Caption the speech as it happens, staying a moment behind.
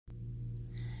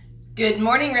Good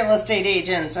morning, real estate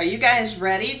agents. Are you guys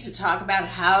ready to talk about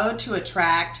how to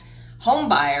attract home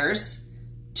buyers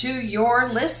to your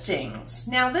listings?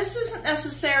 Now, this isn't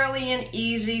necessarily an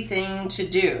easy thing to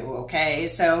do, okay?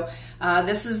 So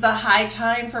this is the high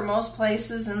time for most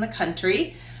places in the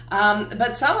country.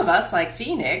 But some of us, like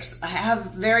Phoenix,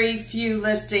 have very few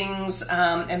listings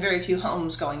and very few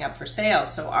homes going up for sale.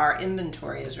 So our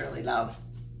inventory is really low.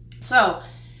 So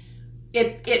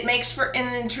it makes for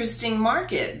an interesting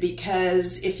market,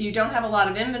 because if you don't have a lot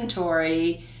of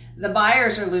inventory, the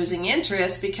buyers are losing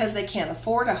interest because they can't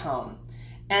afford a home.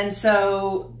 And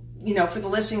so, for the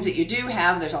listings that you do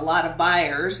have, there's a lot of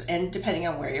buyers, and depending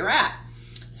on where you're at.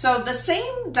 So the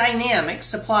same dynamic,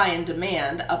 supply and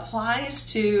demand, applies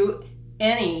to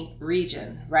any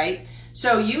region, right?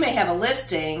 So you may have a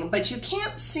listing, but you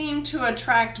can't seem to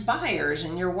attract buyers,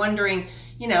 and you're wondering,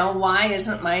 why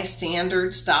isn't my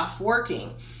standard stuff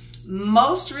working?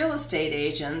 Most real estate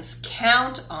agents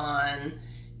count on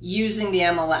using the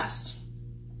MLS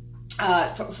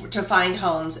to find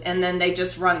homes, and then they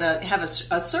just have a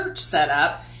search set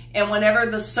up, and whenever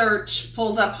the search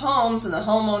pulls up homes and the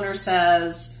homeowner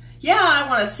says, yeah, I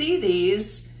want to see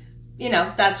these,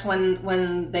 that's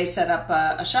when they set up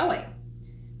a showing.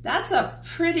 That's a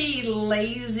pretty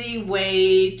lazy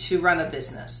way to run a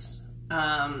business.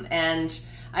 And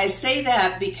I say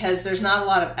that because there's not a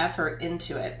lot of effort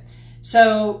into it.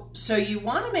 So you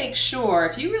want to make sure,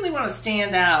 if you really want to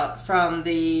stand out from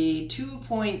the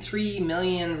 2.3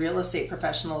 million real estate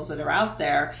professionals that are out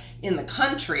there in the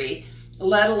country,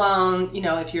 let alone,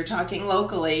 if you're talking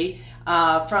locally,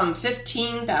 from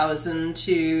 15,000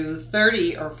 to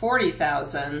 30 or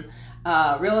 40,000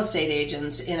 real estate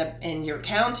agents in your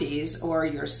counties or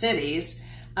your cities,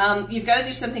 you've got to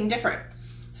do something different.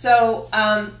 So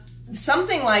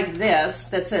something like this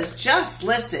that says just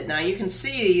listed. Now you can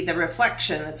see the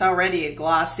reflection. It's already a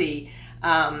glossy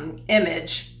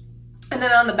image. And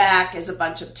then on the back is a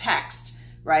bunch of text,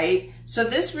 right? So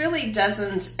this really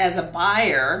doesn't, as a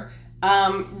buyer,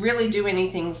 really do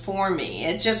anything for me.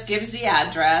 It just gives the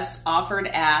address, offered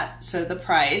at, so the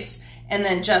price, and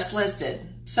then just listed.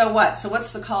 So what? So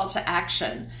what's the call to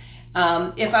action?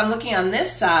 If I'm looking on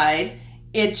this side,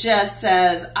 it just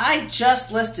says, I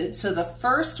just listed. So the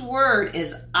first word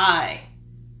is I,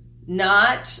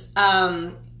 not,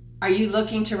 are you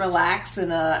looking to relax in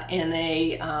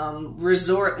a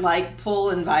resort-like pool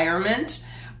environment?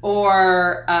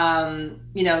 Or,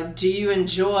 do you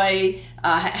enjoy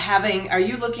are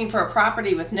you looking for a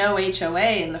property with no HOA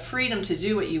and the freedom to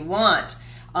do what you want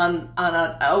on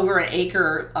over an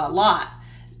acre lot,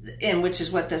 in which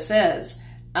is what this is.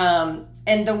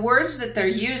 And the words that they're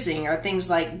using are things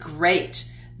like great,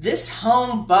 this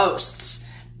home boasts.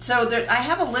 So I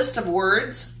have a list of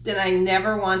words that I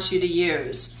never want you to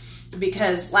use,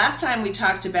 because last time we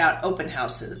talked about open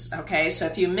houses, okay? So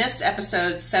if you missed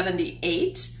episode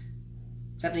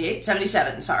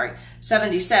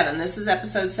 77, this is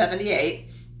episode 78.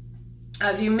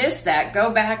 If you missed that,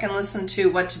 go back and listen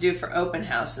to what to do for open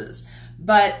houses.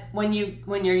 But when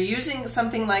you're using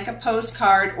something like a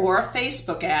postcard or a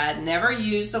Facebook ad, never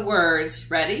use the words,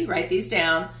 ready? Write these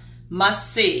down,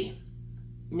 must see.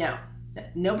 No,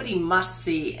 nobody must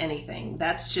see anything.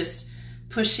 That's just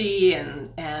pushy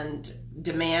and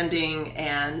demanding,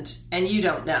 and you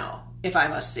don't know if I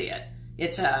must see it.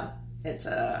 It's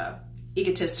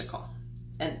egotistical,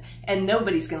 and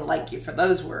nobody's going to like you for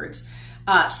those words.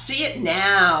 See it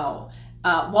now.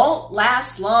 Won't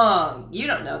last long. You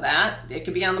don't know that. It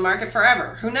could be on the market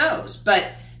forever. Who knows?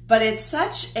 But it's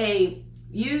such a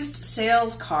used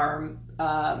salesman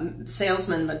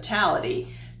mentality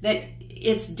that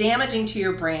it's damaging to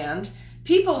your brand.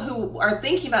 People who are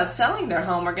thinking about selling their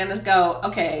home are going to go,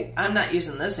 okay, I'm not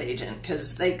using this agent,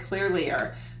 because they clearly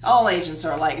are. All agents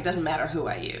are alike. It doesn't matter who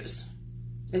I use.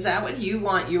 Is that what you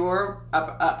want your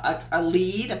a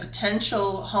lead, a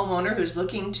potential homeowner who's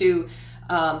looking to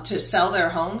sell their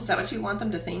home? Is that what you want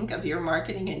them to think of your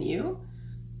marketing and you?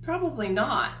 Probably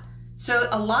not. So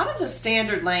a lot of the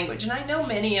standard language, and I know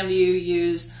many of you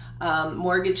use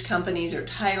mortgage companies or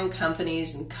title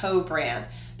companies and co-brand.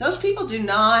 Those people do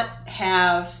not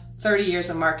have 30 years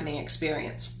of marketing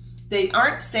experience. They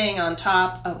aren't staying on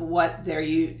top of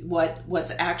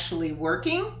what's actually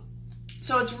working.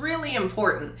 So it's really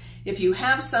important, if you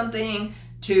have something,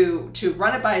 to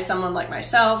run it by someone like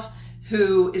myself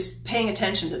who is paying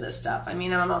attention to this stuff. I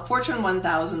mean, I'm a Fortune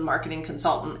 1000 marketing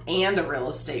consultant and a real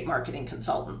estate marketing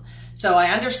consultant. So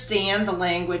I understand the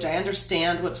language, I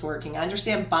understand what's working, I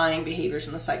understand buying behaviors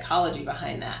and the psychology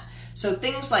behind that. So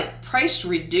things like price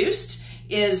reduced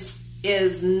is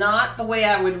not the way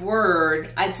I would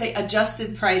word. I'd say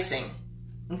adjusted pricing.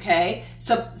 Okay,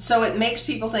 so it makes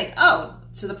people think, oh,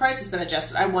 so the price has been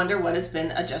adjusted. I wonder what it's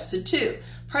been adjusted to.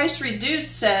 Price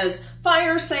reduced says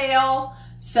fire sale.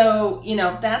 So, you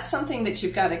know, that's something that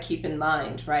you've got to keep in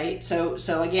mind, right? So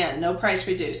again, no price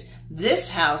reduced. This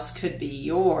house could be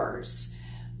yours.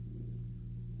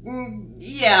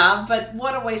 Yeah, but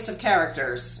what a waste of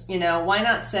characters. You know, why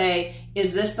not say,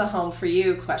 is this the home for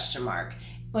you? Question mark.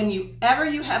 Whenever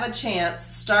you have a chance,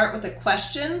 start with a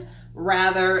question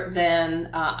rather than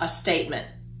a statement,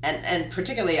 and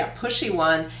particularly a pushy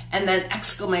one, and then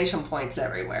exclamation points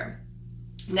everywhere.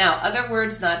 Now, other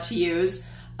words not to use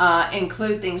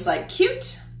include things like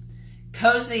cute,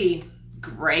 cozy,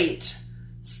 great,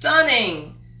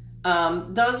 stunning.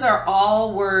 Those are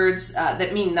all words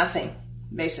that mean nothing,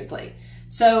 basically.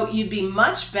 So you'd be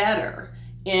much better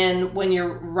when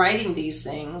you're writing these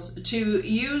things to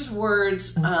use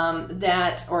words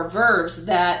or verbs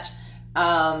that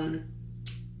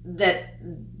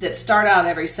start out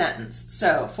every sentence.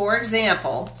 So, for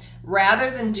example, rather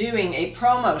than doing a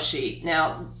promo sheet,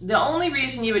 now the only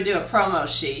reason you would do a promo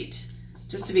sheet,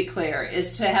 just to be clear,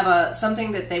 is to have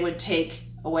something that they would take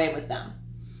away with them.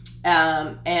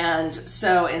 And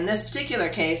so in this particular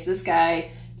case, this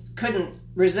guy couldn't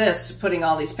resist putting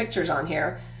all these pictures on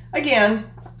here. Again,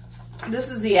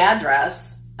 this is the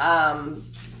address.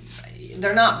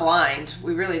 They're not blind.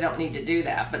 We really don't need to do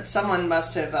that, but someone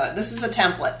must have, this is a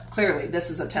template. Clearly, this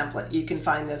is a template. You can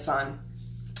find this on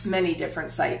many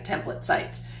different template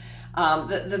sites.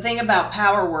 The thing about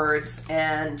Power Words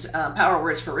and Power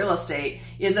Words for Real Estate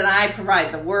is that I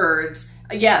provide the words.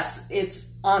 Yes, it's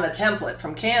on a template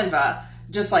from Canva,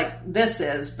 just like this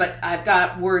is, but I've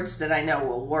got words that I know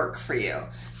will work for you.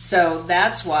 So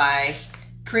that's why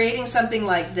creating something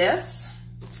like this.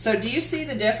 So do you see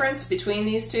the difference between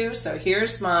these two? So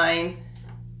here's mine,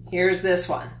 here's this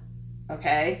one,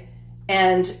 okay?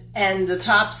 And the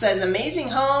top says amazing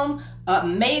home,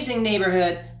 amazing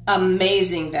neighborhood,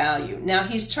 amazing value. Now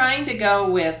he's trying to go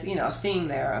with, you know, a theme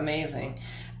there, amazing.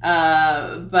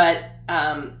 And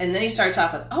then he starts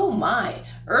off with, oh my,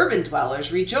 urban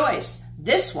dwellers rejoice.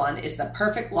 This one is the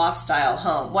perfect loft style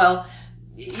home. Well,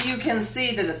 you can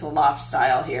see that it's a loft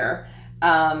style here.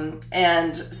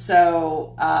 And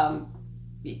so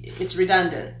it's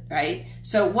redundant, right?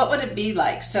 So what would it be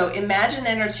like? So imagine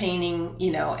entertaining,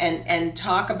 you know, and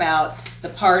talk about the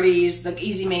parties, the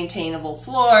easy maintainable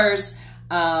floors,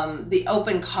 the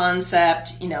open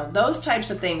concept, you know, those types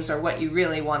of things are what you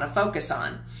really want to focus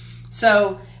on.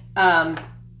 So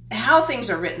how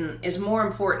things are written is more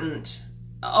important,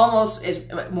 almost is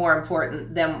more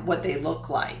important than what they look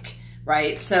like,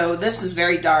 right? So this is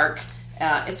very dark.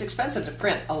 It's expensive to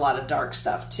print a lot of dark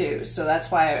stuff too. So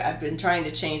that's why I've been trying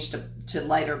to change to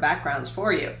lighter backgrounds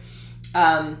for you.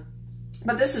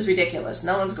 But this is ridiculous.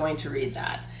 No one's going to read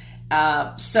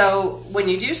that. So when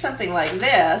you do something like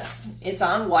this, it's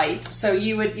on white. So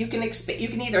you can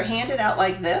either hand it out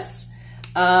like this.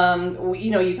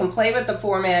 You know, you can play with the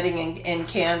formatting in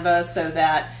Canva so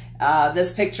that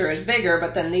this picture is bigger,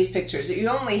 but then these pictures you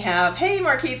only have, hey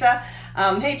Marquitha,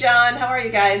 hey John, how are you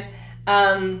guys?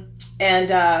 And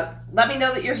let me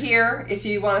know that you're here if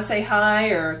you want to say hi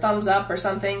or thumbs up or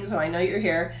something, so I know you're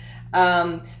here.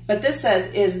 But this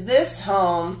says, is this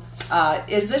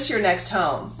your next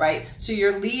home, right? So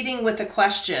you're leading with a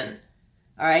question,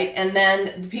 all right? And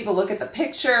then people look at the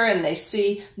picture and they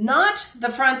see not the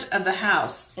front of the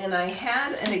house. And I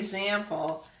had an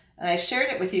example, and I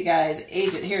shared it with you guys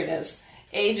here it is,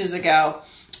 ages ago.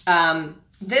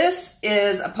 This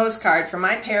is a postcard from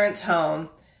my parents' home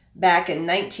back in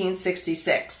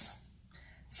 1966.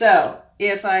 So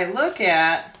if I look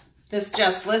at this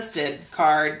just listed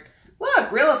card,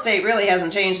 look, real estate really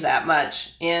hasn't changed that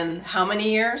much in how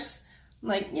many years?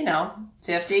 Like, you know,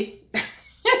 50.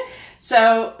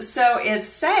 So it's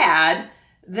sad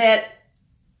that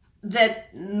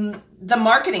the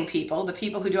marketing people, the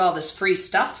people who do all this free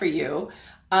stuff for you,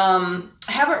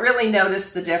 haven't really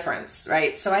noticed the difference,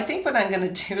 right? So I think what I'm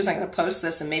going to do is I'm going to post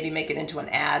this and maybe make it into an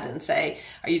ad and say,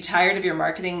 are you tired of your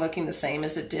marketing looking the same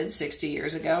as it did 60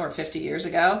 years ago or 50 years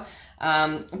ago?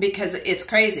 Because it's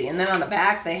crazy. And then on the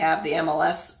back, they have the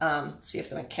MLS. See if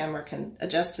the camera can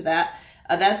adjust to that.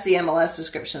 That's the MLS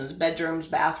descriptions, bedrooms,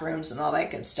 bathrooms, and all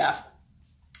that good stuff.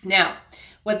 Now,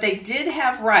 what they did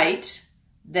have right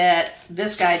that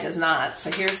this guy does not.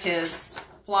 So here's his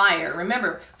flyer.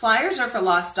 Remember, flyers are for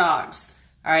lost dogs.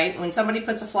 All right. When somebody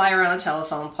puts a flyer on a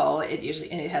telephone pole, it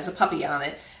has a puppy on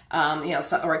it, you know,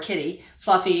 or a kitty,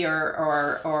 Fluffy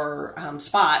or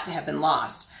Spot have been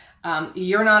lost.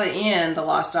 You're not in the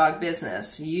lost dog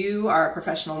business. You are a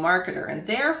professional marketer, and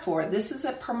therefore this is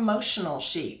a promotional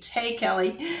sheet. Hey,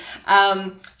 Kelly.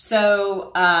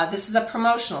 This is a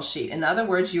promotional sheet. In other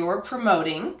words, you're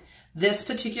promoting this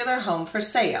particular home for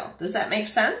sale. Does that make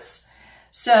sense?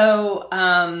 So,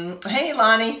 hey,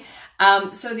 Lonnie.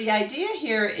 So the idea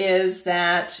here is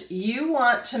that you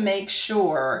want to make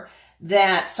sure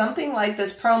that something like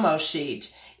this promo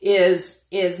sheet is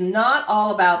not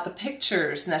all about the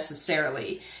pictures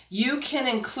necessarily. You can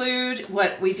include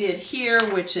what we did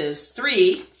here, which is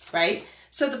 3, right?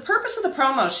 So the purpose of the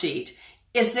promo sheet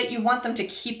is that you want them to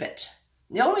keep it.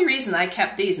 The only reason I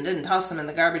kept these and didn't toss them in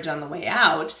the garbage on the way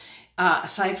out,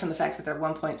 aside from the fact that they're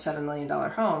 $1.7 million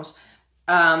homes,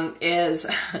 is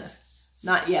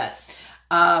not yet.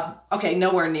 Okay,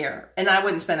 nowhere near. And I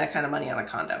wouldn't spend that kind of money on a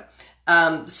condo.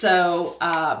 Is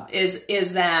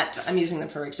that I'm using them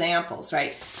for examples,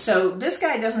 right? So this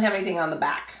guy doesn't have anything on the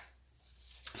back.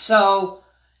 So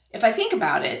if I think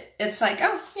about it, it's like,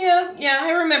 oh, yeah,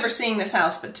 I remember seeing this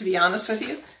house, but to be honest with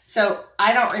you, so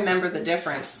I don't remember the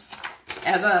difference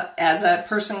as a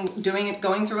person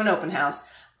going through an open house.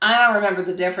 I don't remember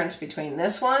the difference between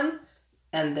this one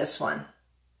and this one.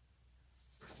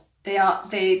 They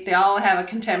all have a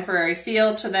contemporary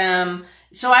feel to them.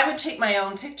 So I would take my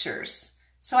own pictures.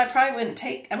 So I probably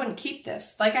wouldn't keep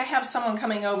this. Like I have someone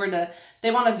coming over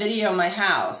they want to video my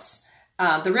house.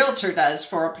 The realtor does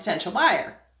for a potential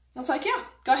buyer. I was like, yeah,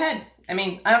 go ahead. I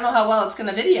mean, I don't know how well it's going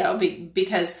to video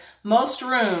because most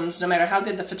rooms, no matter how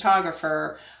good the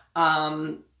photographer,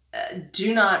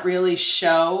 do not really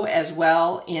show as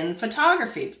well in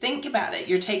photography. Think about it.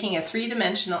 You're taking a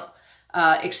 3-dimensional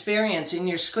experience and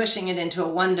you're squishing it into a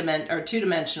 1-dimensional or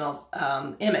 2-dimensional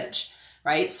image,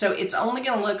 right? So it's only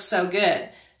going to look so good.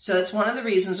 So it's one of the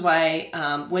reasons why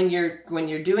when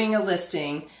you're doing a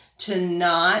listing to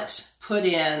not put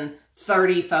in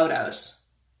 30 photos.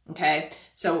 Okay,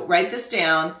 so write this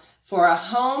down. For a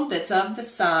home that's of the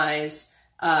size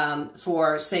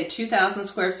for say 2,000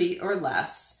 square feet or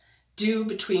less, do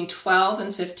between 12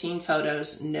 and 15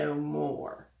 photos, no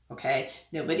more. Okay,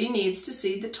 nobody needs to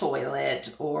see the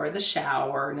toilet or the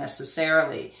shower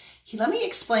necessarily. Let me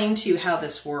explain to you how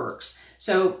this works.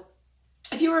 So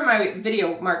if you were in my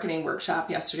video marketing workshop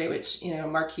yesterday, which, you know,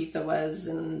 Markeitha was,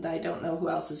 and I don't know who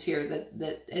else is here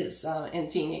that is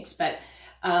in Phoenix, but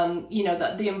you know,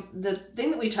 the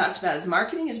thing that we talked about is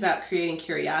marketing is about creating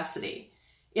curiosity.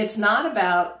 It's not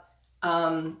about,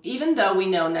 even though we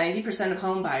know 90% of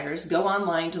home buyers go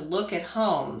online to look at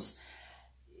homes,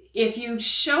 if you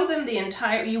show them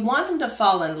you want them to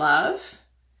fall in love,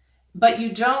 but you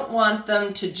don't want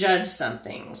them to judge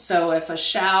something. So if a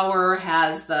shower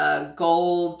has the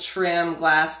gold trim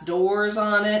glass doors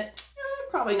on it,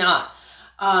 probably not.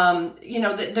 You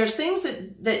know, there's things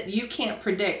that you can't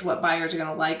predict what buyers are going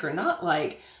to like or not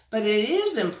like, but it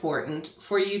is important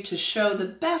for you to show the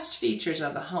best features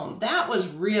of the home. That was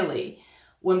really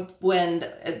when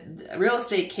real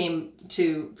estate came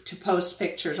to post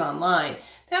pictures online.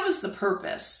 That was the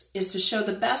purpose, is to show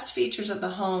the best features of the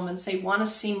home and say, want to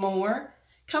see more?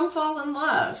 Come fall in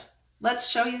love.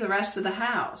 Let's show you the rest of the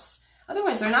house.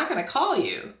 Otherwise, they're not going to call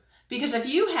you. Because if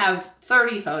you have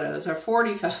 30 photos or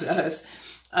 40 photos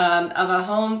of a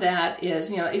home that is,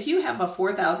 you know, if you have a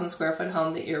 4,000 square foot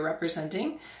home that you're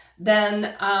representing,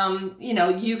 then, you know,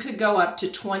 you could go up to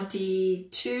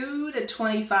 22 to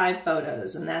 25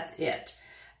 photos, and that's it.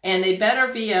 And they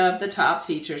better be of the top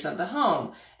features of the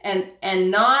home.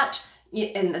 And not,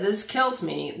 and this kills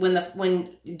me,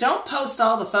 when don't post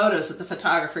all the photos that the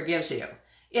photographer gives you.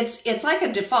 It's like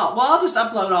a default. Well, I'll just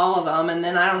upload all of them and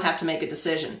then I don't have to make a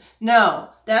decision. No,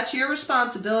 that's your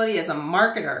responsibility as a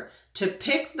marketer to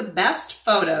pick the best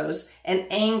photos and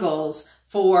angles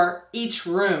for each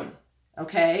room.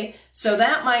 Okay, so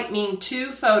that might mean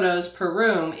 2 photos per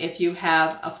room if you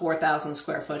have a 4,000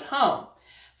 square foot home.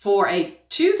 For a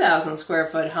 2,000 square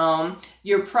foot home,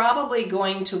 you're probably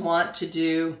going to want to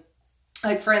do,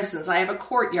 like for instance, I have a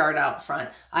courtyard out front.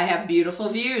 I have beautiful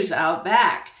views out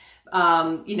back.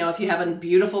 You know, if you have a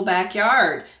beautiful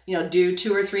backyard, you know, do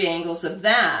 2 or 3 angles of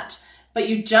that. But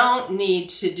you don't need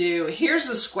to do, here's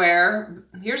a square,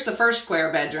 here's the first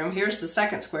square bedroom, here's the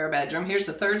second square bedroom, here's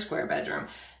the third square bedroom.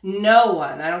 No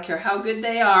one, I don't care how good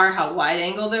they are, how wide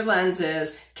angle their lens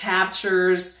is,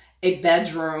 captures a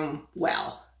bedroom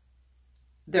well.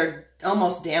 They're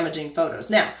almost damaging photos.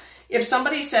 Now, if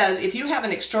somebody says, if you have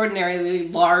an extraordinarily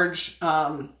large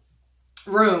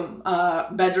room,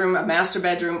 bedroom, a master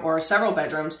bedroom, or several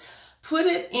bedrooms, put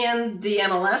it in the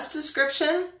MLS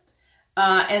description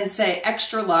and say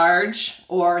extra large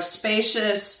or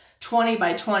spacious 20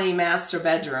 by 20 master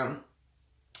bedroom.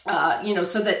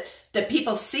 so that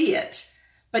people see it.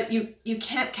 But you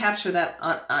can't capture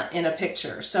that in a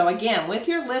picture. So again, with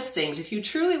your listings, if you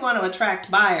truly want to attract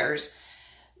buyers,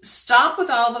 stop with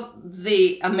all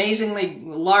the amazingly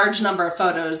large number of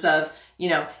photos of,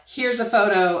 here's a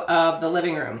photo of the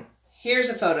living room. Here's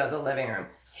a photo of the living room.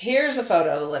 Here's a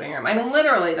photo of the living room. I mean,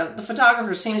 literally, the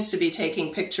photographer seems to be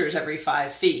taking pictures every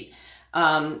 5 feet.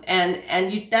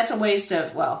 That's a waste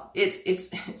of,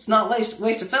 it's not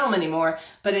waste of film anymore,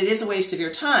 but it is a waste of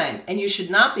your time, and you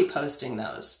should not be posting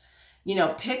those.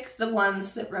 Pick the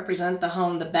ones that represent the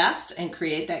home the best and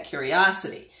create that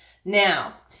curiosity.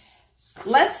 Now,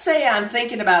 let's say I'm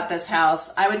thinking about this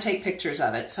house. I would take pictures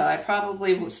of it, so I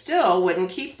probably still wouldn't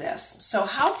keep this. So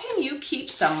how can you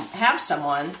have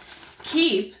someone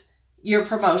keep your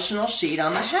promotional sheet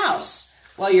on the house?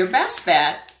 Well, your best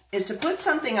bet is to put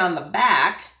something on the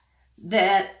back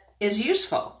that is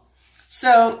useful.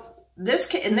 So in this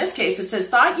case, it says,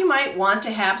 thought you might want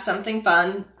to have something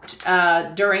fun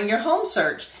during your home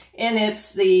search. And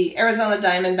it's the Arizona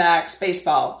Diamondbacks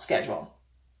baseball schedule.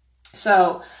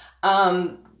 So,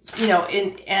 and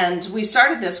we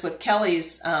started this with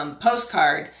Kelly's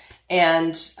postcard,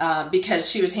 and because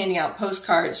she was handing out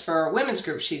postcards for a women's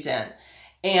group she's in.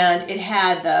 And it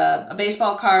had a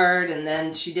baseball card, and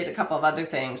then she did a couple of other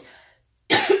things.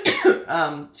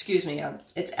 Excuse me,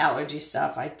 it's allergy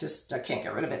stuff. I can't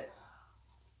get rid of it.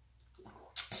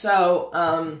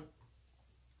 So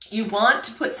you want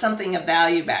to put something of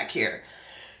value back here.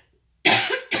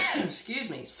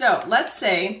 Excuse me. So let's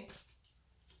say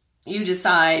you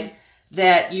decide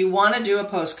that you want to do a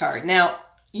postcard. Now,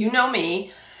 you know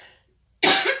me.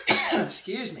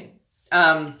 Excuse me.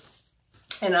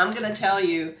 And I'm going to tell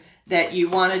you that you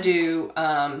want to do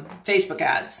Facebook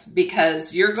ads,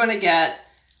 because you're going to get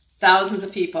thousands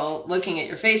of people looking at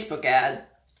your Facebook ad.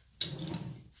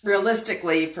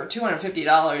 Realistically, for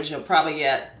 $250, you'll probably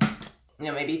get,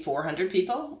 maybe 400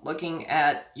 people looking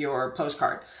at your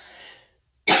postcard.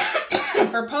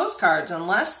 For postcards,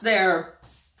 unless they're,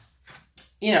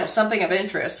 something of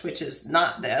interest, which is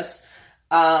not this,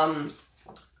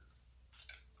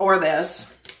 or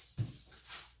this,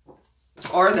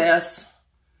 or this,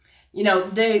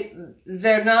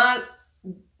 they're not,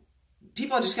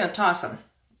 people are just going to toss them.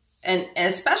 And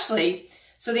especially,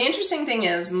 so the interesting thing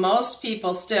is, most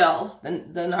people still,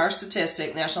 the NAR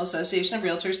statistic, National Association of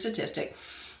Realtors statistic,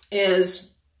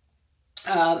 shows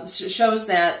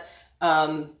that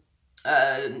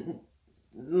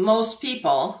most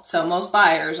people, so most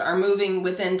buyers, are moving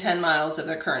within 10 miles of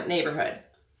their current neighborhood.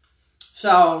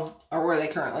 So, or where they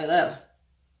currently live.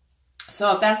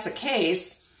 So if that's the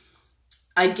case,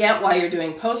 I get why you're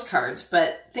doing postcards,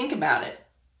 but think about it.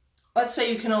 Let's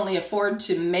say you can only afford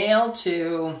to mail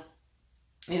to,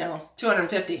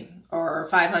 250 or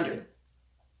 500.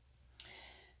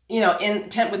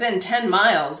 Within 10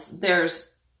 miles,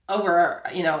 there's over,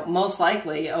 most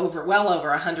likely well over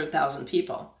 100,000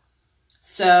 people.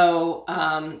 So,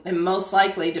 and most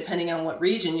likely, depending on what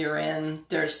region you're in,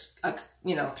 there's,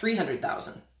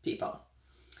 300,000 people.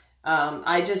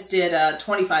 I just did a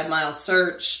 25-mile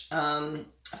search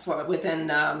within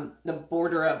the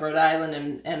border of Rhode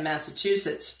Island and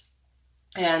Massachusetts,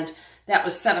 and that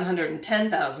was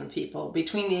 710,000 people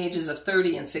between the ages of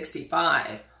 30 and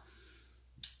 65.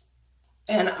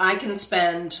 And I can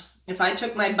spend, if I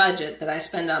took my budget that I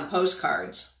spend on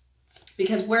postcards,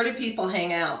 because where do people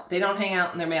hang out? They don't hang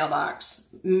out in their mailbox.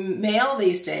 Mail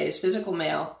these days, physical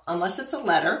mail, unless it's a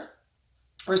letter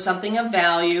or something of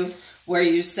value, where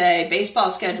you say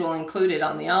baseball schedule included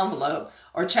on the envelope,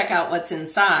 or check out what's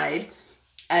inside,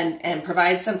 and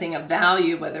provide something of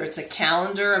value, whether it's a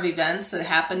calendar of events that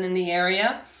happen in the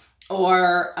area,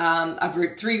 or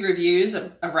 3 reviews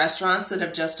of restaurants that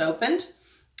have just opened.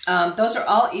 Those are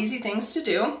all easy things to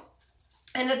do.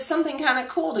 And it's something kind of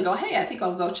cool to go, hey, I think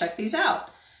I'll go check these out.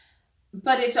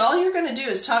 But if all you're going to do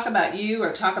is talk about you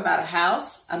or talk about a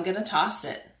house, I'm going to toss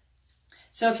it.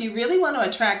 So if you really want to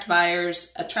attract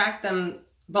buyers, attract them,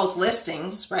 both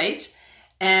listings, right?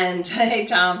 And hey,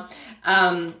 Tom,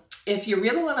 if you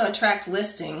really want to attract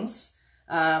listings,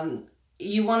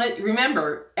 you want to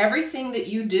remember everything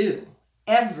you do,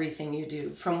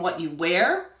 from what you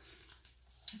wear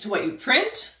to what you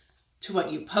print to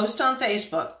what you post on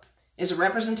Facebook, is a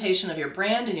representation of your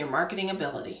brand and your marketing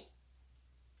ability.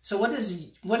 So what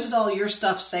does all your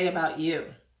stuff say about you?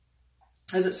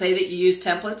 Does it say that you use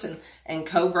templates and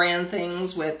co-brand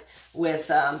things with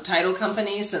title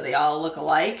companies so they all look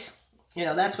alike?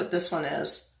 That's what this one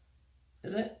is.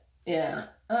 Is it? Yeah.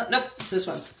 Nope, it's this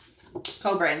one.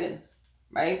 Co-branded,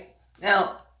 right?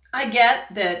 Now, I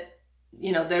get that,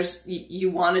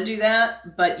 you want to do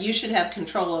that, but you should have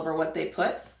control over what they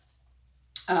put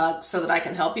so that I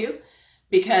can help you,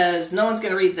 because no one's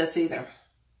going to read this either.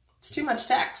 It's too much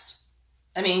text.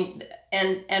 I mean,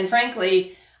 and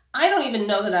frankly, I don't even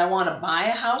know that I want to buy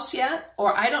a house yet,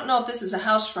 or I don't know if this is a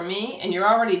house for me, and you're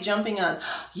already jumping on,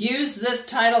 use this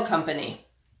title company.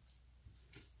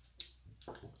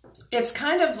 It's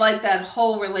kind of like that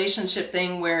whole relationship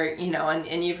thing where, you know,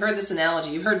 and you've heard this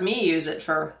analogy. You've heard me use it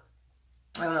for,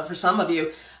 I don't know, for some of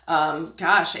you,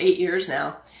 8 years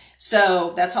now.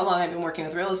 So that's how long I've been working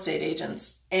with real estate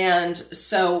agents. And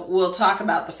so we'll talk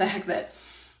about the fact that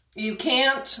you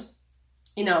can't,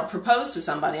 you know, propose to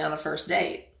somebody on a first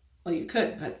date. Well, you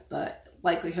could, but the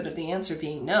likelihood of the answer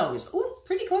being no is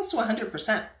pretty close to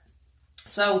 100%.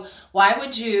 So why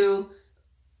would you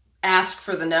ask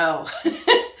for the no?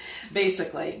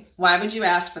 Basically, why would you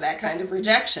ask for that kind of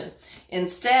rejection?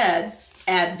 Instead,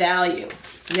 add value.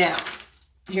 Now,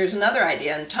 here's another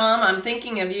idea. And Tom, I'm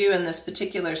thinking of you in this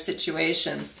particular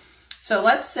situation. So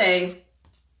let's say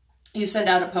you send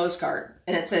out a postcard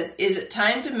and it says, is it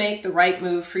time to make the right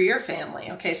move for your family?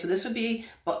 Okay, so this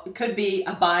could be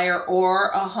a buyer or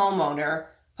a homeowner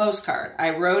postcard. I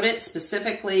wrote it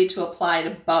specifically to apply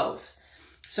to both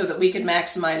so that we could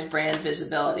maximize brand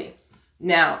visibility.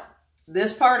 Now,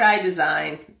 this part I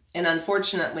designed, and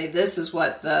unfortunately, this is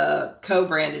what the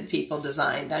co-branded people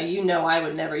designed. Now, you know I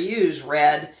would never use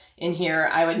red in here.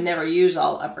 I would never use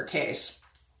all uppercase.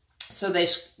 So they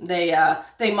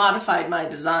modified my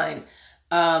design.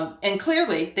 And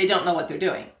clearly, they don't know what they're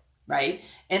doing, right?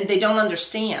 And they don't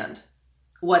understand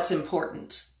what's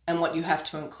important and what you have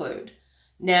to include.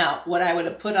 Now, what I would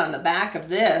have put on the back of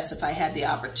this, if I had the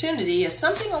opportunity, is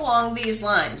something along these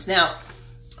lines. Now,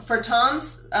 for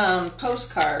Tom's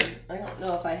postcard, I don't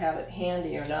know if I have it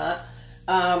handy or not,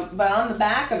 but on the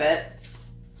back of it,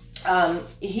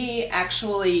 he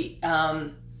actually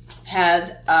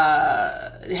had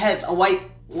a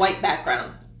white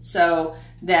background, so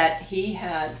that he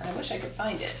had, I wish I could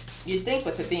find it. You'd think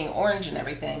with it being orange and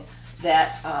everything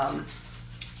that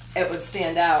it would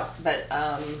stand out, but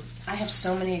I have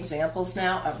so many examples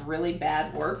now of really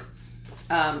bad work.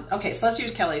 Okay, so let's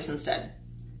use Kelly's instead.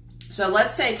 So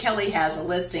let's say Kelly has a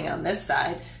listing on this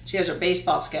side. She has her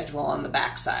baseball schedule on the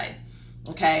back side.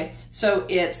 Okay, so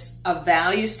it's a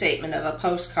value statement of a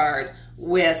postcard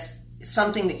with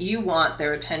something that you want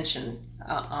their attention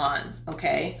on.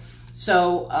 Okay,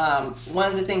 so one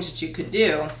of the things that you could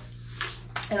do,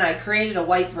 and I created a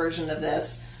white version of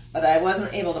this, but I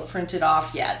wasn't able to print it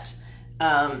off yet.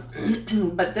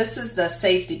 But this is the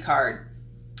safety card.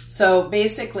 So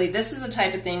basically, this is the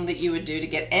type of thing that you would do to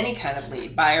get any kind of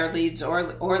lead, buyer leads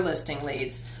or listing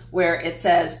leads, where it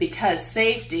says, because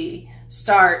safety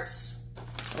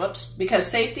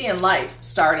and life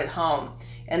start at home.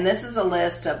 And this is a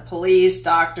list of police,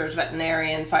 doctors,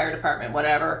 veterinarian, fire department,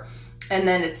 whatever. And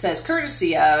then it says,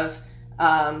 courtesy of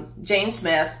Jane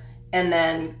Smith. And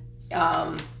then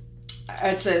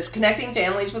it says, connecting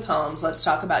families with homes. Let's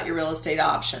talk about your real estate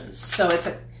options. So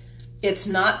it's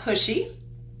not pushy.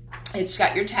 It's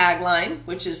got your tagline,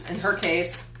 which is, in her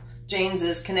case, Jane's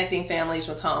is connecting families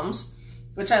with homes,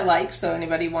 which I like. So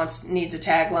anybody needs a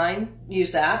tagline,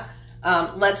 use that.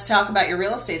 Let's talk about your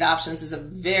real estate options is a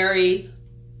very,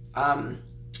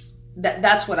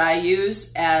 that's what I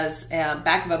use as a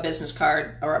back of a business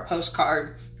card or a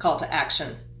postcard call to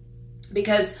action.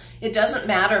 Because it doesn't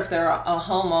matter if they're a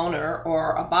homeowner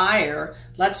or a buyer.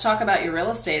 Let's talk about your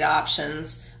real estate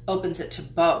options opens it to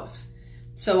both.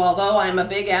 So although I'm a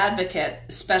big advocate,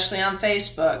 especially on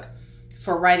Facebook,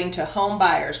 for writing to home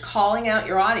buyers, calling out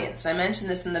your audience. I mentioned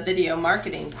this in the video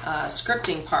marketing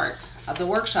scripting part of the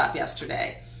workshop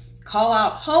yesterday. Call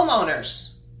out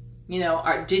homeowners. You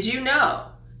know, did you know?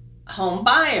 Home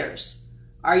buyers.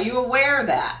 Are you aware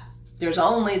that there's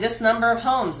only this number of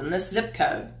homes in this zip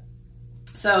code?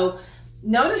 So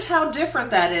notice how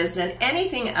different that is than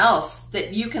anything else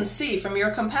that you can see from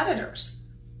your competitors.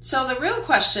 So the real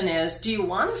question is, do you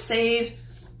want to save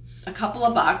a couple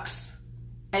of bucks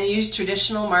and use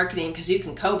traditional marketing because you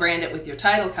can co-brand it with your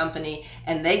title company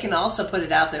and they can also put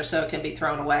it out there so it can be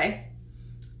thrown away?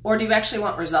 Or do you actually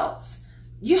want results?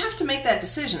 You have to make that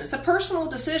decision. It's a personal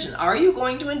decision. Are you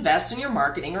going to invest in your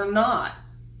marketing or not?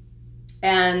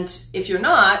 And if you're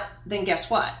not, then guess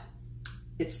what?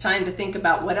 It's time to think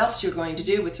about what else you're going to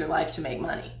do with your life to make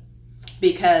money.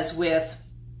 Because with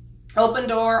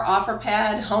Opendoor,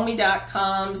 OfferPad,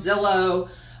 Homey.com, Zillow,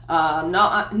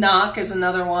 Knock is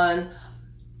another one.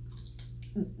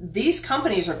 These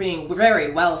companies are being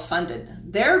very well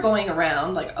funded. They're going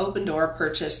around, like Opendoor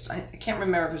purchased, I can't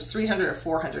remember if it was 300 or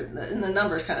 400, and the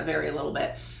numbers kind of vary a little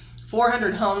bit,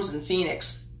 400 homes in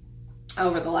Phoenix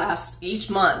over the last, each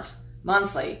month,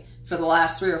 monthly, for the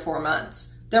last 3 or 4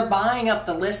 months. they're buying up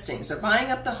the listings, they're buying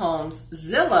up the homes.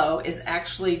 Zillow is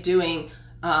actually doing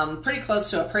pretty close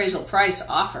to appraisal price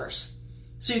offers.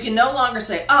 So you can no longer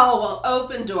say, oh, well,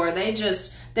 Opendoor, they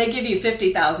give you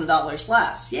 $50,000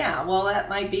 less. Yeah, well, that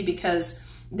might be because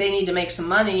they need to make some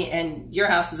money and your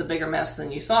house is a bigger mess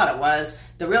than you thought it was.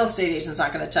 The real estate agent's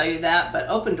not going to tell you that, but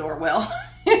Opendoor will.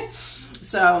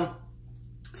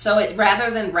 So it,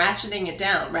 rather than ratcheting it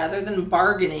down, rather than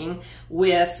bargaining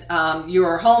with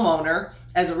your homeowner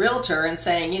as a realtor and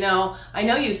saying, you know, I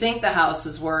know you think the house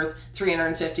is worth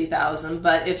 $350,000,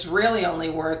 but it's really only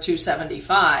worth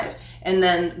 $275,000, and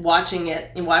then watching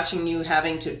you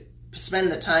having to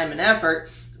spend the time and effort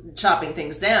chopping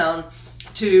things down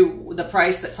to the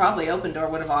price that probably Opendoor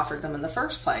would have offered them in the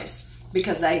first place,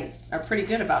 because they are pretty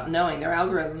good about knowing, their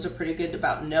algorithms are pretty good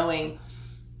about knowing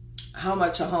how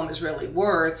much a home is really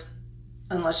worth,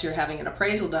 unless you're having an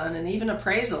appraisal done. And even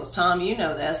appraisals, Tom, you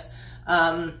know this,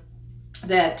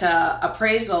 that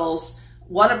appraisals,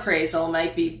 one appraisal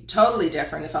might be totally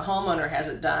different if a homeowner has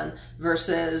it done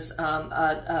versus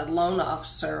a loan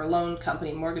officer, a loan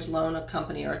company, mortgage loan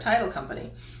company, or a title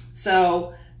company.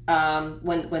 So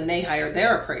when they hire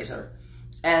their appraiser.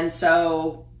 And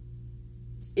so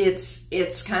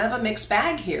it's kind of a mixed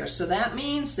bag here. So that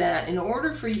means that in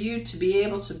order for you to be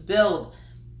able to build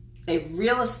a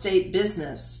real estate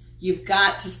business, you've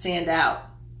got to stand out.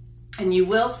 And you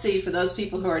will see, for those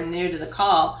people who are new to the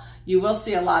call, you will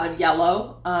see a lot of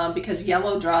yellow because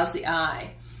yellow draws the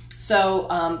eye.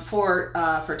 So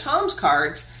for Tom's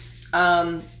cards,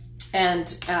 what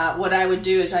I would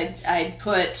do is I'd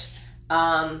put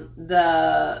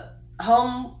the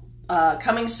home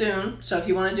coming soon. So if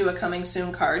you want to do a coming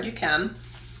soon card, you can.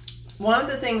 One of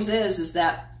the things is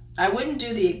that I wouldn't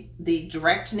do the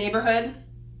direct neighborhood.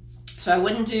 So I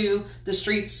wouldn't do the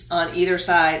streets on either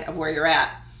side of where you're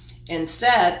at.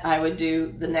 Instead, I would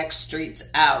do the next streets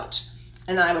out.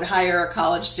 And I would hire a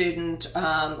college student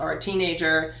or a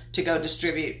teenager to go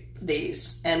distribute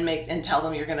these and tell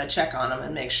them you're going to check on them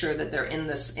and make sure that they're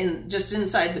just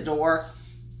inside the door.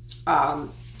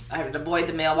 I would avoid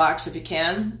the mailbox if you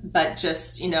can, but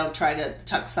just, try to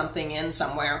tuck something in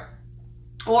somewhere.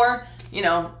 Or,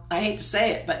 I hate to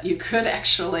say it, but you could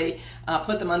actually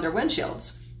put them under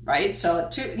windshields, right? So,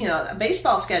 a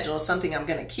baseball schedule is something I'm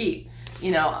going to keep.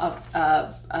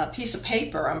 A piece of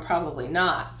paper, I'm probably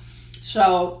not.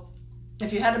 So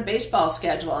if you had a baseball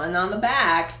schedule, and on the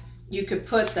back, you could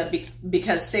put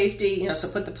because safety, so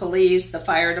put the police, the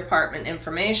fire department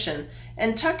information,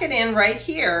 and tuck it in right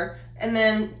here. And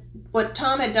then what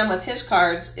Tom had done with his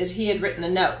cards is he had written a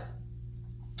note.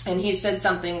 And he said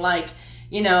something like,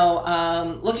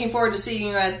 looking forward to seeing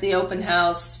you at the open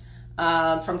house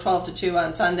from 12 to 2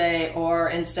 on Sunday, or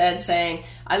instead saying,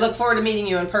 I look forward to meeting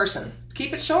you in person.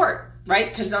 Keep it short, right?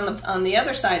 Because on the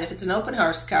other side, if it's an open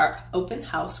house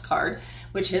card,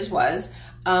 which his was,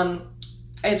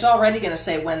 it's already going to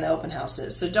say when the open house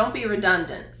is. So don't be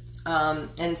redundant.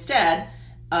 Instead,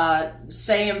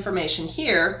 say information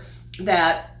here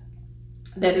that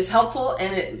is helpful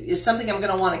and it is something I'm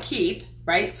going to want to keep,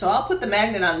 right? So I'll put the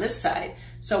magnet on this side.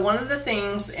 So one of the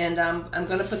things, and I'm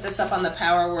going to put this up on the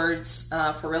Power Words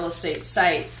for Real Estate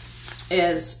site,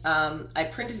 is I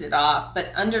printed it off,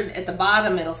 but at the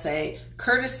bottom it'll say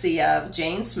courtesy of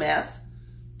Jane Smith,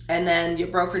 and then your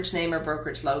brokerage name or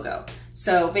brokerage logo.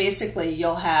 So basically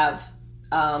you'll have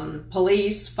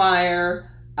police, fire,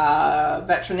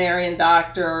 veterinarian,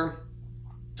 doctor,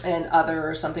 and other,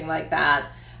 or something like that.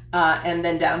 And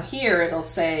then down here it'll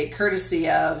say courtesy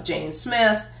of Jane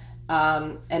Smith,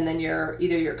 and then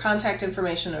either your contact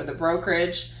information or the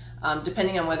brokerage,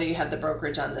 depending on whether you have the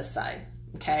brokerage on this side.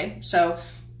 Okay, so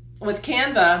with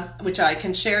Canva, which I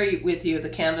can share with you, the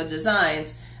Canva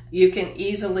designs, you can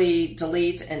easily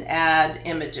delete and add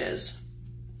images.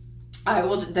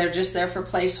 They're just there for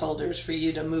placeholders for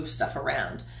you to move stuff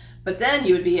around. But then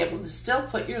you would be able to still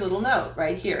put your little note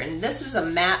right here. And this is a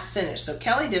matte finish. So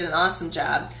Kelly did an awesome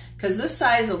job, because this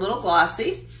side is a little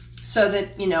glossy, so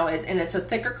that, and it's a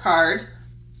thicker card,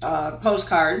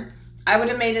 postcard. I would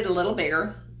have made it a little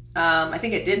bigger. I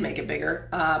think it did make it bigger,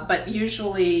 but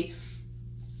usually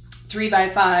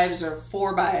 3x5s or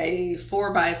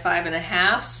 4x4 by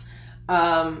 5.5s.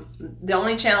 The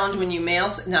only challenge when you mail,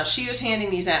 now she was handing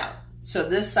these out, so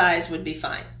this size would be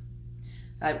fine.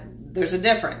 There's a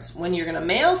difference. When you're going to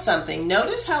mail something,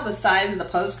 notice how the size of the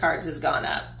postcards has gone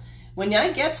up. When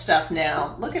I get stuff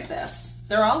now, look at this.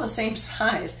 They're all the same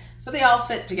size, so they all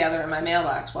fit together in my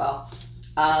mailbox well.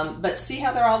 But see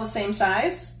how they're all the same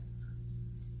size?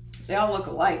 They all look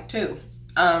alike too.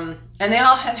 And they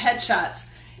all have headshots.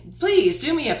 Please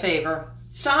do me a favor.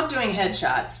 Stop doing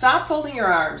headshots. Stop folding your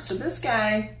arms. So this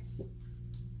guy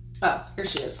Oh, here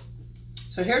she is.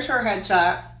 So here's her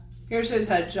headshot. Here's his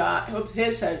headshot. Oops,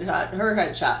 his headshot. Her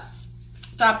headshot.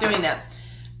 Stop doing that.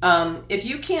 If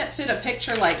you can't fit a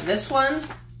picture like this one,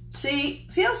 see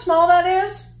how small that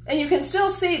is? And you can still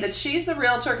see that she's the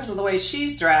realtor because of the way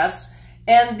she's dressed,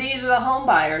 and these are the home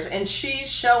buyers, and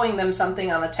she's showing them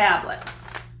something on a tablet.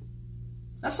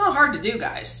 That's not hard to do,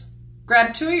 guys.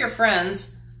 Grab 2 of your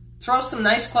friends, throw some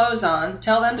nice clothes on,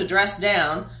 tell them to dress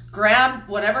down, grab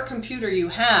whatever computer you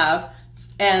have,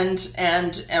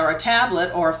 or a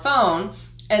tablet or a phone,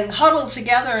 and huddle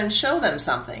together and show them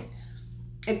something.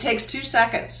 It takes 2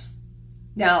 seconds.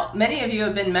 Now, many of you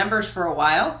have been members for a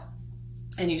while,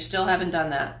 and you still haven't done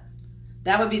that.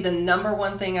 That would be the number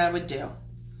one thing I would do.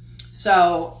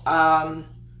 So,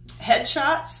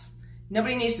 headshots,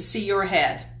 nobody needs to see your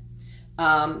head.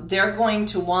 They're going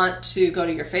to want to go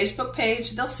to your Facebook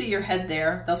page. They'll see your head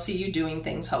there. They'll see you doing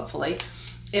things, hopefully.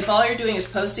 If all you're doing is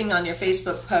posting on your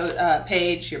Facebook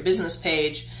page, your business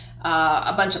page,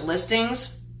 a bunch of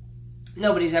listings,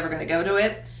 nobody's ever going to go to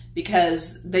it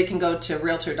because they can go to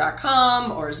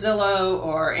Realtor.com or Zillow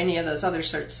or any of those other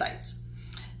search sites.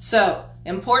 So,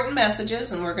 important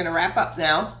messages, and we're going to wrap up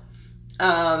now,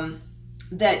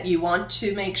 that you want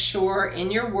to make sure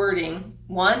in your wording.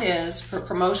 One is for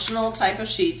promotional type of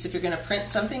sheets. If you're going to print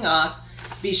something off,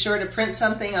 be sure to print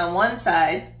something on one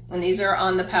side. And these are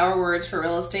on the Power Words for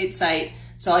Real Estate site.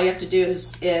 So all you have to do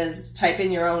is type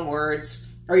in your own words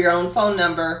or your own phone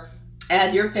number,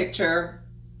 add your picture,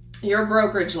 your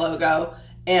brokerage logo,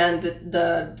 and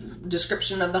the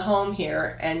description of the home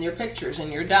here, and your pictures,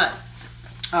 and you're done.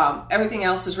 Everything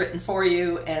else is written for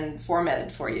you and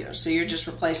formatted for you. So you're just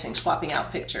swapping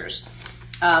out pictures.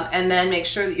 And then make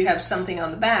sure that you have something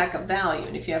on the back of value.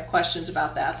 And if you have questions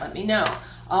about that, let me know.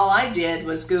 All I did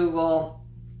was Google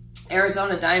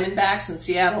Arizona Diamondbacks and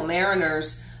Seattle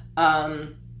Mariners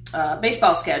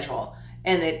baseball schedule,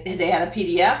 and they had a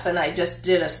PDF, and I just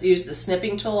used the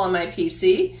snipping tool on my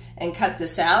PC and cut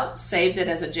this out, saved it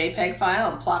as a JPEG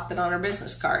file, and plopped it on our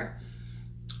business card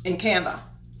in Canva.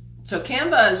 So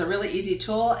Canva is a really easy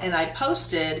tool, and I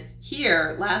posted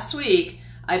here last week,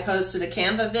 I posted a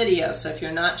Canva video. So if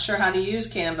you're not sure how to use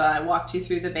Canva, I walked you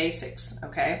through the basics,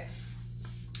 okay?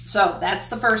 So that's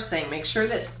the first thing. Make sure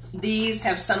that these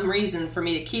have some reason for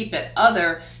me to keep it.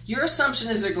 Your assumption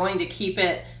is they're going to keep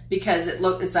it because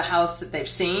it's a house that they've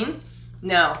seen.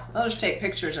 No, they'll just take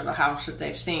pictures of a house that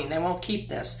they've seen. They won't keep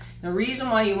this. The reason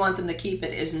why you want them to keep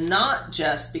it is not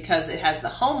just because it has the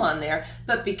home on there,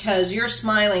 but because your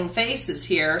smiling face is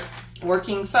here,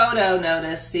 working photo,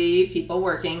 notice, see, people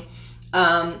working,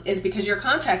 is because your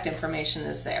contact information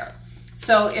is there.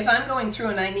 So if I'm going through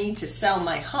and I need to sell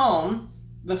my home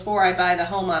before I buy the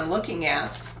home I'm looking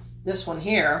at, this one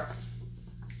here,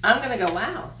 I'm going to go,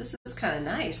 wow, this is kind of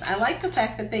nice. I like the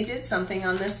fact that they did something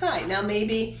on this side. Now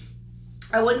maybe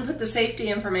I wouldn't put the safety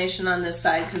information on this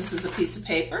side because this is a piece of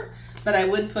paper, but I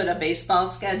would put a baseball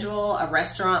schedule, a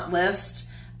restaurant list.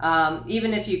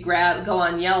 Even if you go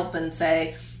on Yelp and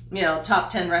say, top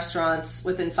 10 restaurants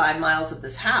within 5 miles of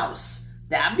this house,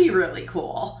 that'd be really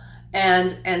cool.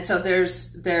 And so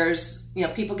there's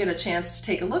people get a chance to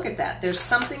take a look at that. There's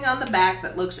something on the back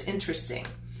that looks interesting.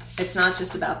 It's not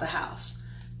just about the house.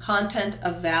 Content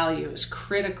of value is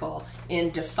critical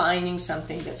in defining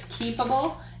something that's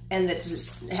keepable and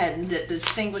that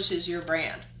distinguishes your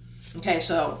brand. Okay,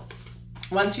 so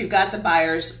once you've got the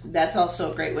buyers, that's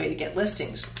also a great way to get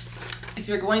listings. If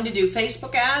you're going to do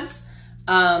Facebook ads,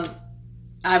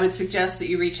 I would suggest that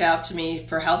you reach out to me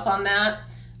for help on that.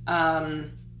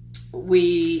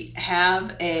 We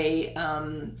have a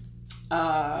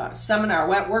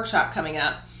seminar, workshop coming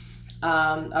up.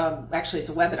 Actually, it's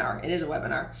a webinar. It is a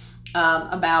webinar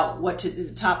about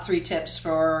the top 3 tips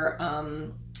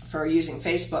for using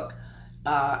Facebook.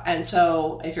 And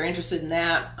so if you're interested in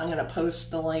that, I'm going to post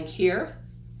the link here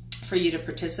for you to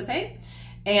participate.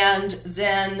 And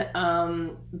then,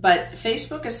 but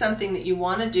Facebook is something that you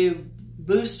want to do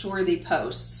boost-worthy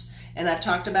posts. And I've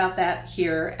talked about that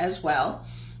here as well.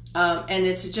 And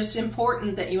it's just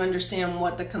important that you understand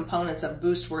what the components of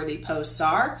boost-worthy posts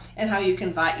are and how you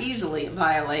can easily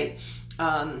violate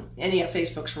any of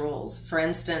Facebook's rules. For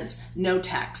instance, no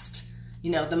text.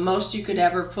 The most you could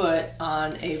ever put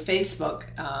on a Facebook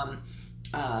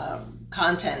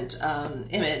content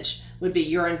image would be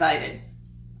 "you're invited"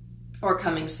 or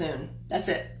 "coming soon." That's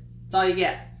it. That's all you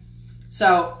get.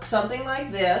 So something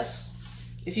like this,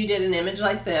 if you did an image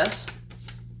like this,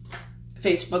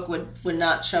 Facebook would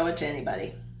not show it to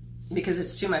anybody because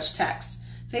it's too much text.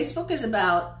 Facebook is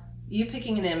about you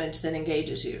picking an image that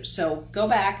engages you. So go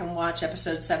back and watch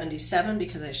episode 77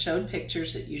 because I showed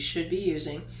pictures that you should be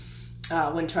using.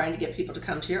 when trying to get people to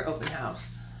come to your open house.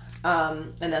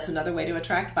 And that's another way to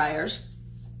attract buyers.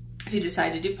 If you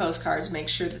decide to do postcards, make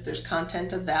sure that there's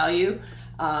content of value,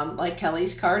 like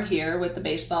Kelly's card here with the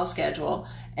baseball schedule.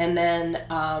 And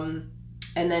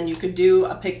then you could do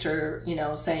a picture, you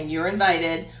know, saying you're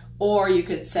invited, or you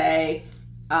could say,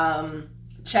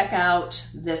 check out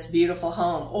this beautiful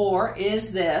home, or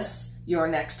is this your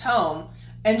next home?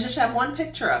 And just have one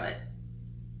picture of it.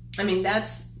 I mean,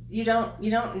 you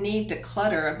don't need to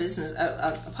clutter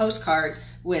a postcard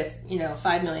with, you know,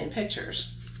 5 million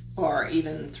pictures, or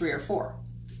even 3 or 4.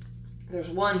 There's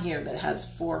one here that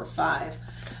has 4 or 5.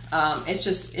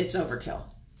 It's overkill,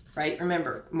 right?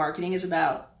 Remember, marketing is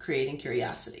about creating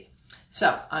curiosity.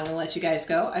 So I'm going to let you guys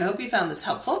go. I hope you found this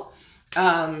helpful.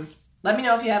 Let me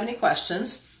know if you have any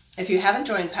questions. If you haven't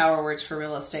joined Power Words for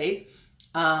Real Estate,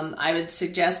 I would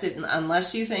suggest it,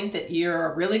 unless you think that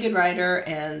you're a really good writer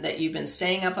and that you've been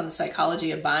staying up on the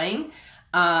psychology of buying.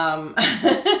 Of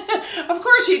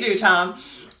course you do, Tom.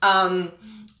 Or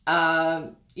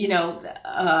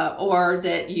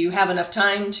that you have enough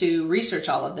time to research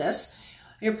all of this.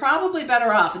 You're probably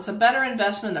better off. It's a better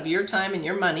investment of your time and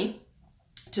your money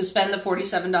to spend the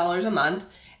 $47 a month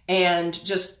and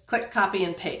just click copy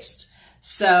and paste.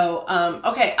 So,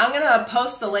 okay, I'm going to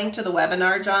post the link to the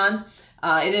webinar, John.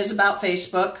 It is about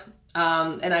Facebook,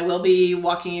 and I will be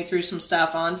walking you through some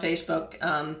stuff on Facebook.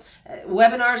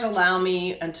 Webinars allow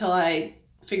me, until I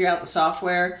figure out the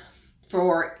software,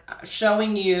 for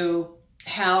showing you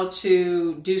how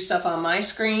to do stuff on my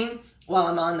screen while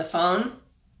I'm on the phone.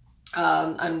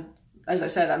 As I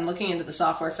said, I'm looking into the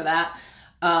software for that.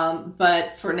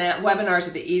 But for now, webinars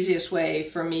are the easiest way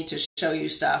for me to show you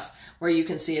stuff where you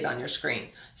can see it on your screen.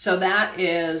 So that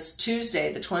is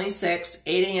Tuesday, the 26th,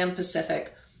 8 a.m.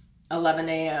 Pacific, 11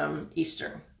 a.m.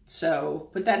 Eastern. So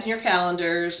put that in your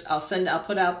calendars. I'll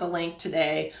put out the link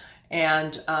today,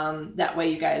 and that way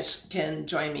you guys can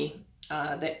join me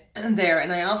there.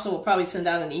 And I also will probably send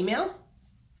out an email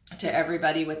to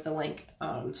everybody with the link,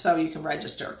 so you can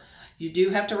register. You do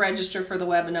have to register for the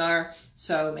webinar,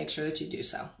 so make sure that you do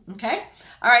so. Okay?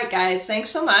 All right, guys. Thanks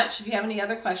so much. If you have any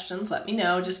other questions, let me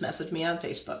know. Just message me on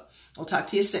Facebook. We'll talk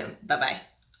to you soon. Bye-bye.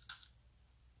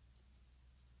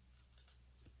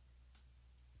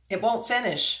 It won't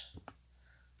finish.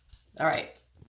 All right.